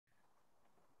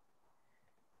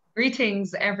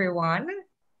Greetings, everyone,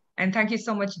 and thank you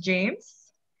so much,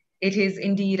 James. It is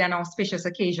indeed an auspicious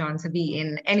occasion to be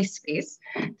in any space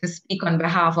to speak on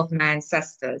behalf of my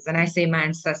ancestors. And I say my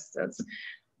ancestors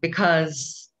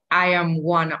because I am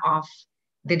one of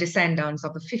the descendants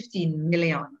of the 15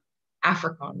 million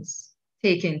Africans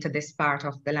taken to this part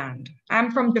of the land.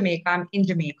 I'm from Jamaica, I'm in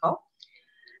Jamaica.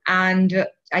 And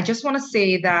I just want to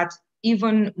say that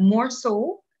even more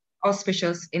so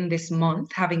auspicious in this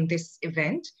month, having this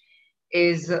event,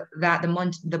 is that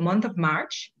the month of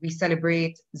March, we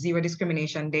celebrate Zero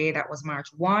Discrimination Day. That was March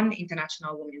 1,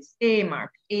 International Women's Day,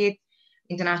 March 8th,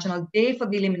 International Day for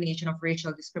the Elimination of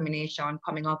Racial Discrimination,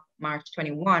 coming up March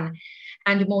 21.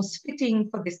 And most fitting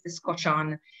for this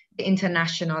discussion, the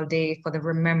International Day for the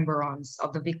Remembrance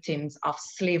of the Victims of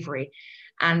Slavery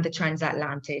and the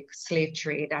Transatlantic Slave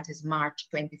Trade, that is March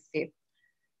 25th.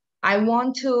 I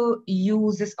want to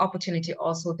use this opportunity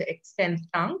also to extend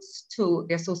thanks to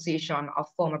the Association of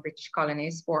Former British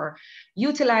Colonies for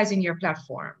utilizing your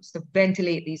platforms to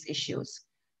ventilate these issues,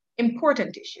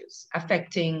 important issues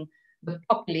affecting the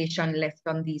population left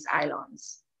on these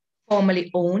islands, formerly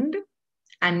owned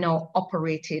and now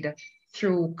operated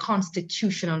through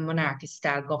constitutional monarchy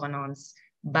style governance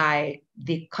by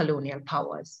the colonial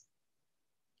powers.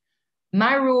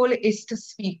 My role is to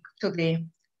speak to the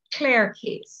clear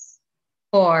case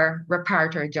for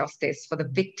reparative justice for the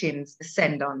victims,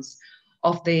 descendants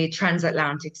of the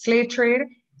transatlantic slave trade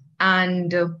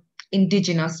and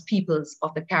indigenous peoples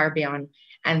of the Caribbean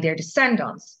and their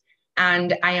descendants.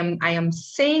 And I am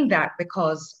saying that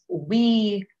because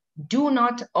we do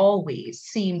not always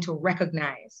seem to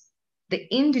recognize the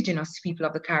indigenous people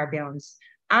of the Caribbean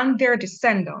and their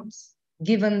descendants,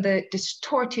 given the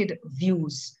distorted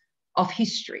views of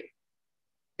history,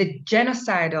 the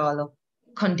genocidal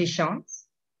conditions,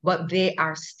 but they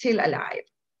are still alive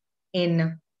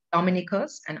in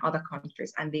Dominicas and other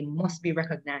countries, and they must be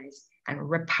recognized, and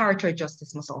reparative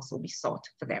justice must also be sought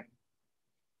for them.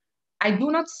 I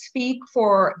do not speak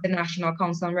for the National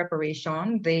Council on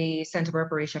Reparation, the Center for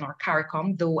Reparation, or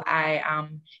CARICOM, though I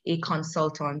am a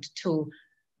consultant to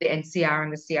the NCR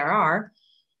and the CRR.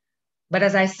 But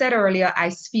as I said earlier, I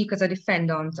speak as a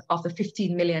defendant of the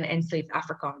 15 million enslaved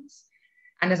Africans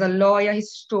and as a lawyer,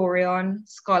 historian,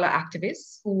 scholar,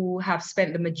 activist who have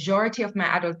spent the majority of my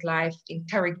adult life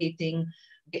interrogating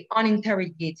the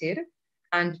uninterrogated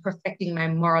and perfecting my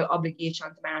moral obligation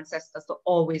to my ancestors to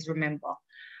always remember.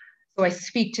 So I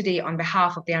speak today on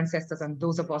behalf of the ancestors and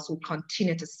those of us who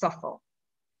continue to suffer.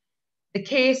 The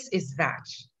case is that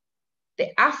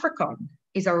the African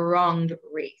is a wronged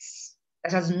race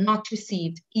that has not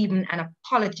received even an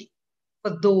apology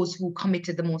for those who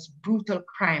committed the most brutal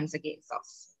crimes against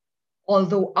us.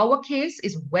 Although our case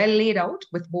is well laid out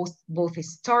with both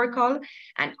historical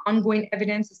and ongoing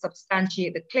evidence to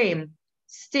substantiate the claim,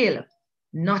 still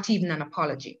not even an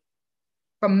apology.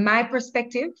 From my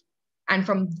perspective, and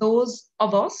from those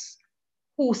of us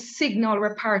who signal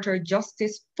reparative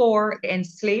justice for the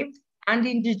enslaved and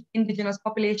the indigenous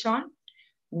population,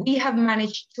 we have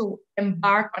managed to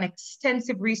embark on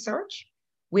extensive research.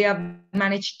 We have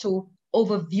managed to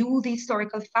overview the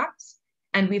historical facts,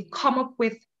 and we've come up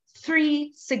with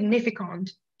three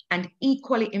significant and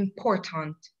equally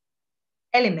important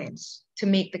elements to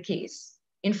make the case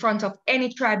in front of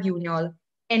any tribunal,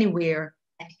 anywhere,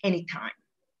 at any time.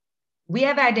 We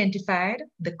have identified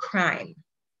the crime.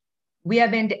 We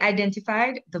have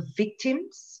identified the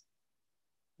victims,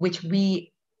 which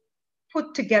we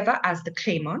put together as the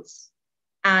claimants,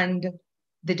 and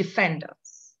the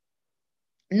defendants.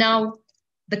 Now,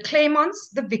 the claimants,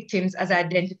 the victims as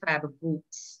identifiable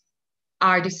groups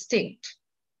are distinct.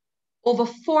 Over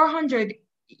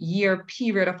 400-year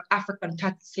period of African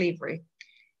chattel slavery,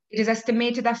 it is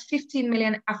estimated that 15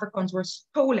 million Africans were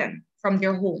stolen from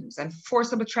their homes and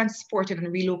forcibly transported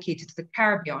and relocated to the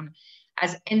Caribbean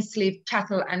as enslaved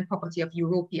chattel and property of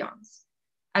Europeans.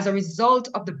 As a result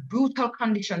of the brutal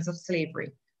conditions of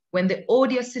slavery, when the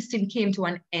odious system came to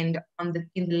an end in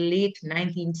the late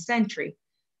 19th century,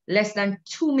 less than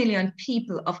 2 million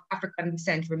people of African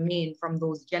descent remained from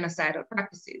those genocidal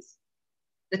practices.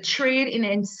 The trade in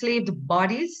enslaved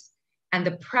bodies and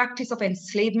the practice of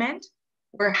enslavement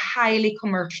were highly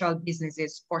commercial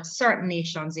businesses for certain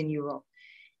nations in Europe.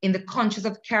 In the countries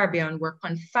of the Caribbean were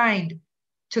confined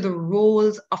to the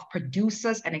roles of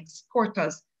producers and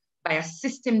exporters by a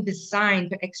system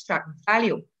designed to extract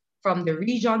value from the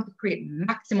region to create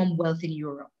maximum wealth in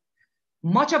Europe.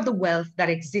 Much of the wealth that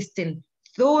exists in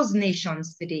those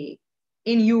nations today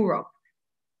in Europe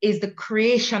is the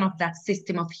creation of that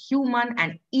system of human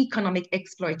and economic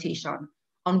exploitation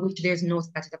on which there's no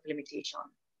statute of limitation.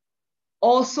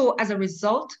 Also, as a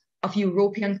result of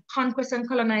European conquest and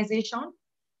colonization,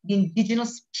 the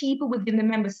indigenous people within the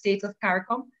member states of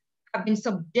CARICOM have been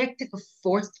subjected to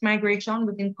forced migration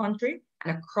within country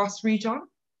and across region,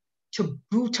 to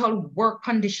brutal work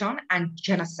condition and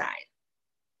genocide.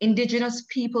 Indigenous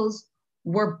peoples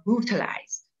were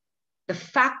brutalized. The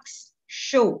facts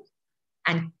show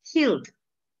and killed.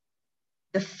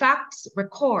 The facts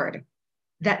record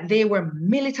that they were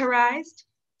militarized,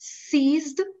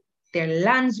 seized, their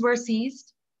lands were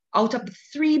seized. Out of the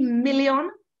 3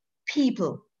 million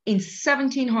people in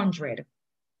 1700,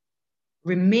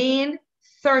 remained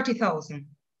 30,000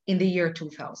 in the year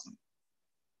 2000.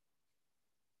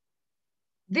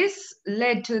 This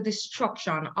led to the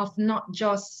destruction of not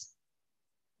just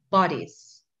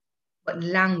bodies, but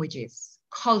languages,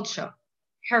 culture,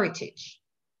 heritage,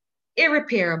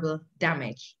 irreparable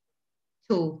damage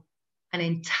to an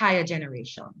entire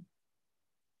generation.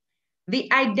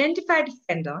 The identified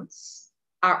defendants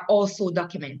are also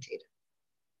documented.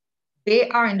 They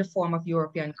are in the form of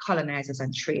European colonizers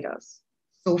and traders.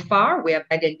 So far, we have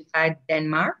identified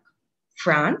Denmark,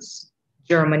 France,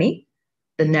 Germany,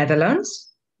 the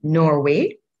Netherlands,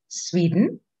 Norway,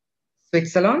 Sweden,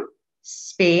 Switzerland,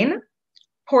 Spain,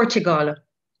 Portugal,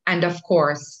 and of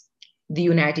course, the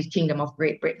United Kingdom of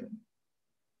Great Britain.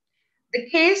 The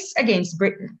case against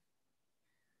Britain.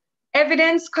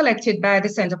 Evidence collected by the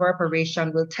Center for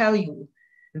Reparations will tell you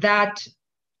that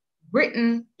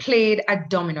Britain played a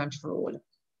dominant role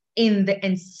in the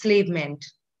enslavement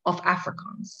of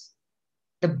Africans.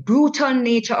 The brutal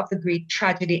nature of the great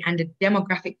tragedy and the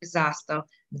demographic disaster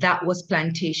that was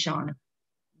plantation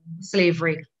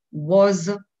slavery was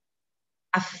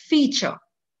a feature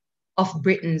of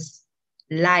Britain's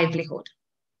livelihood.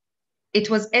 It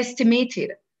was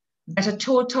estimated that a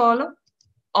total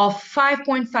of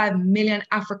 5.5 million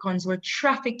Africans were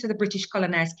trafficked to the British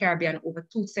colonized Caribbean over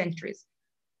 2 centuries.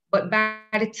 But by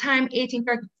the time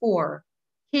 1834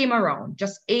 came around,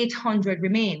 just 800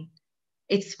 remained.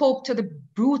 It spoke to the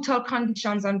brutal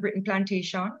conditions on Britain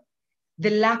plantation, the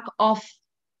lack of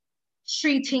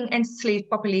treating enslaved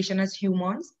population as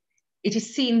humans. It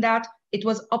is seen that it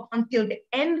was up until the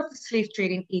end of the slave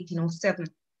trade in 1807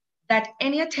 that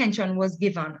any attention was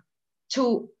given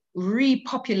to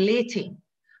repopulating,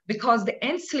 because the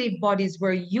enslaved bodies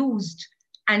were used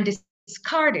and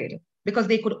discarded because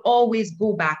they could always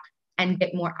go back and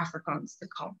get more Africans to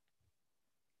come.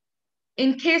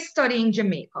 In case study in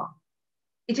Jamaica,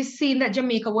 it is seen that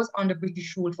Jamaica was under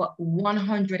British rule for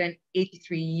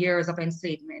 183 years of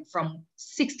enslavement from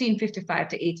 1655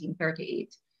 to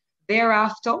 1838.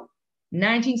 Thereafter,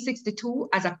 1962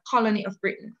 as a colony of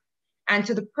Britain, and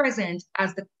to the present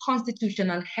as the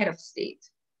constitutional head of state.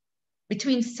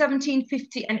 Between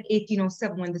 1750 and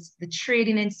 1807, when the trade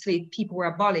in enslaved people were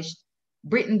abolished,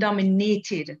 Britain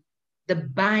dominated the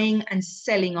buying and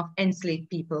selling of enslaved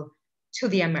people to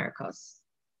the Americas.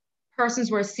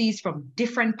 Persons were seized from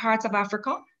different parts of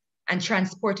Africa and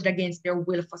transported against their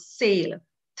will for sale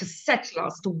to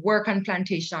settlers to work on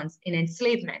plantations in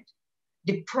enslavement,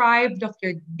 deprived of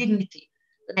their dignity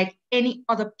like any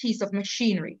other piece of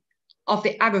machinery of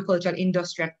the agricultural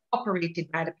industry and operated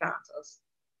by the planters.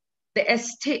 The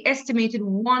estimated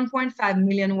 1.5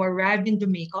 million who arrived in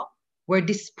Jamaica were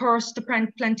dispersed to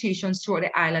plantations throughout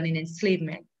the island in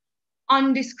enslavement,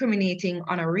 undiscriminating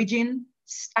on origin,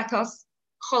 status,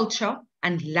 culture,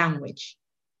 and language.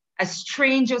 As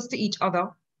strangers to each other,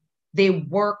 they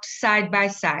worked side by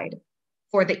side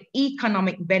for the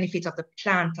economic benefit of the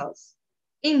planters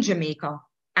in Jamaica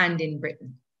and in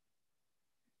Britain.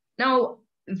 Now,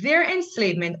 their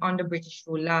enslavement under British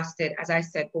rule lasted, as I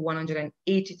said, for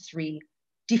 183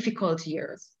 difficult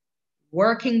years,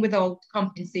 working without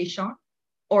compensation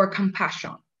or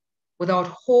compassion, without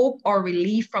hope or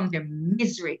relief from their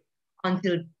misery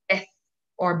until death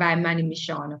or by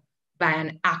manumission by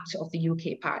an act of the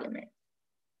UK Parliament.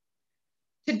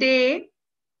 Today,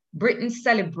 Britain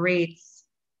celebrates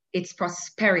its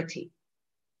prosperity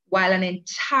while an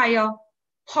entire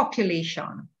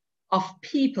population of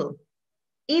people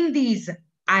in these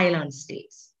island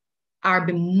states are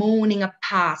bemoaning a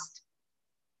past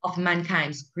of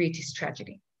mankind's greatest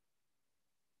tragedy.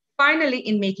 Finally,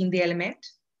 in making the element,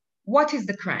 what is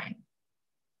the crime?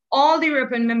 All the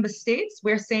European member states,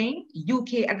 we're saying,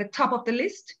 UK at the top of the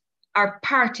list, are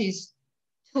parties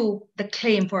to the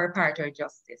claim for reparatory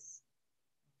justice.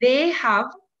 They have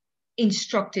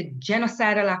instructed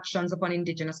genocidal actions upon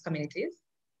indigenous communities.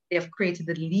 They have created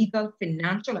the legal,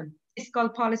 financial, and fiscal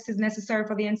policies necessary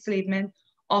for the enslavement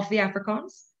of the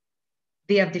Africans.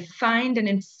 They have defined and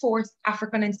enforced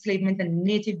African enslavement and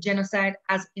native genocide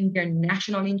as in their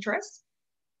national interest.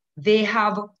 They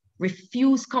have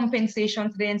refused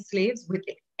compensation to the enslaved with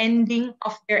the ending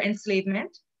of their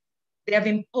enslavement. They have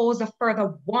imposed a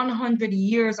further 100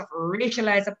 years of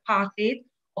racialized apartheid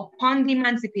upon the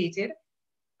emancipated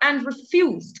and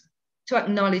refused to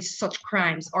acknowledge such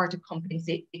crimes or to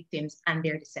compensate victims and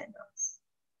their descendants.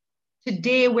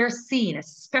 Today, we're seeing,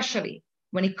 especially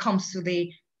when it comes to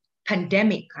the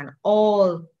pandemic and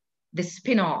all the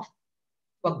spin-off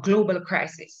to a global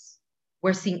crisis,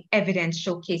 we're seeing evidence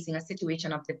showcasing a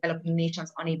situation of developing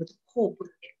nations unable to cope with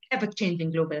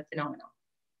ever-changing global phenomena.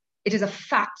 It is a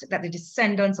fact that the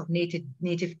descendants of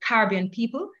native Caribbean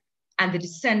people and the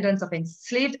descendants of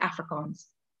enslaved Africans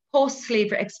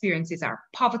post-slavery experiences are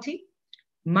poverty,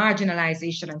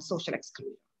 marginalization, and social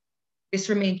exclusion. This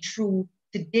remains true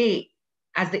today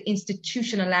as the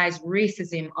institutionalized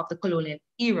racism of the colonial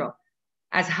era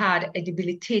has had a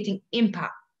debilitating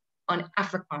impact on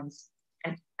Africans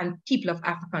and people of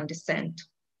African descent.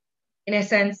 In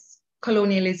essence,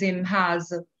 colonialism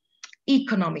has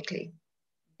economically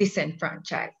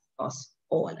disenfranchised us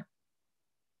all.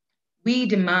 We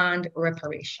demand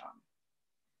reparation.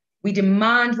 We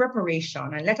demand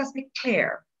reparation, and let us be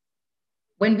clear,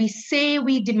 when we say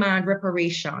we demand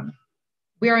reparation,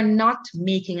 we are not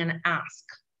making an ask.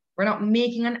 We're not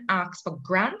making an ask for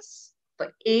grants,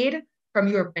 for aid from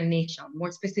European nations,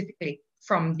 more specifically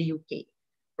from the UK.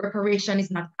 Reparation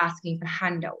is not asking for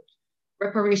handout.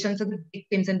 Reparations to the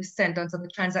victims and descendants of the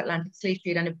transatlantic slave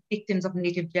trade and the victims of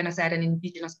native genocide and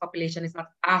indigenous population is not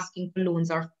asking for loans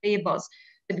or favors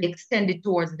to be extended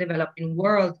towards the developing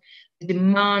world. The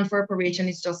demand for reparation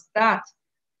is just that,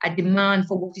 a demand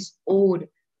for what is owed.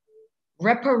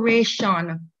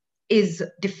 Reparation is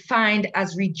defined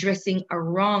as redressing a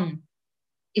wrong.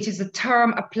 It is a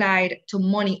term applied to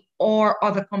money or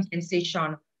other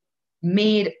compensation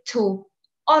made to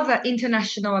other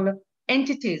international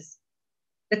entities.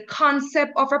 The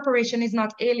concept of reparation is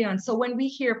not alien. So when we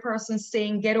hear persons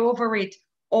saying, get over it,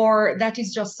 or that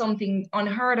is just something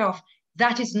unheard of,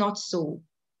 that is not so.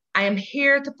 I am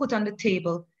here to put on the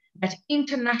table that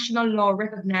international law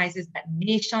recognizes that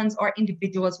nations or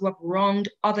individuals who have wronged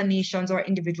other nations or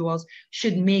individuals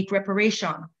should make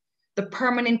reparation. The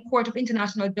Permanent Court of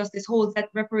International Justice holds that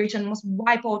reparation must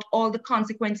wipe out all the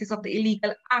consequences of the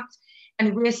illegal act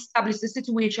and reestablish the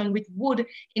situation which would,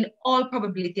 in all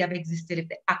probability, have existed if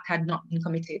the act had not been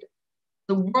committed.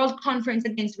 The World Conference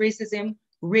Against Racism,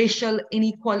 Racial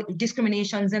Inequality,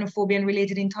 Discrimination, Xenophobia, and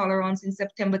Related Intolerance in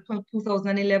September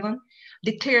 2011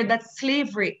 declared that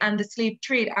slavery and the slave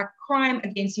trade are crime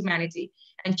against humanity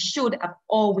and should have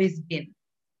always been.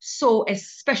 So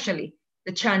especially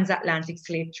the transatlantic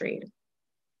slave trade.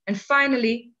 And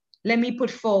finally, let me put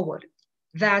forward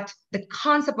that the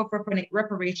concept of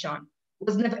reparation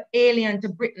was never alien to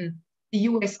Britain, the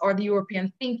US, or the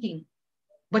European thinking,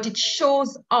 but it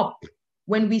shows up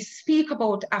when we speak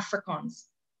about Africans.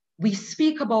 We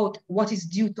speak about what is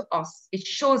due to us. It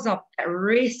shows up that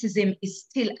racism is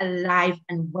still alive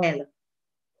and well.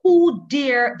 Who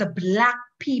dare the Black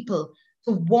people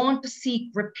to want to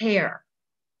seek repair?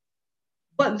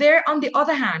 But there, on the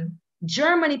other hand,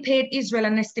 Germany paid Israel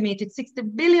an estimated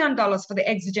 $60 billion for the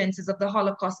exigencies of the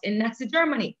Holocaust in Nazi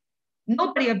Germany.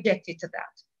 Nobody objected to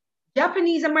that.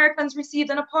 Japanese Americans received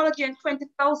an apology and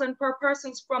 $20,000 per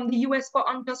person from the US for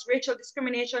unjust racial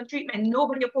discrimination treatment.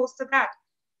 Nobody opposed to that.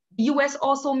 The US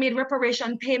also made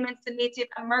reparation payments to Native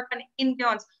American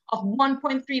Indians of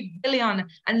 $1.3 billion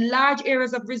and large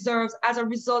areas of reserves as a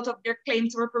result of their claim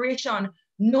to reparation.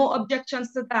 No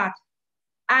objections to that.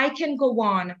 I can go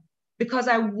on because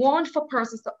I want for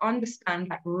persons to understand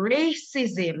that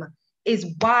racism is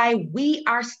why we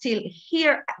are still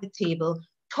here at the table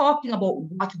talking about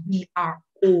what we are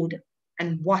owed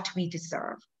and what we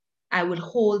deserve. I will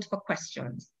hold for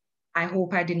questions. I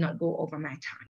hope I did not go over my time.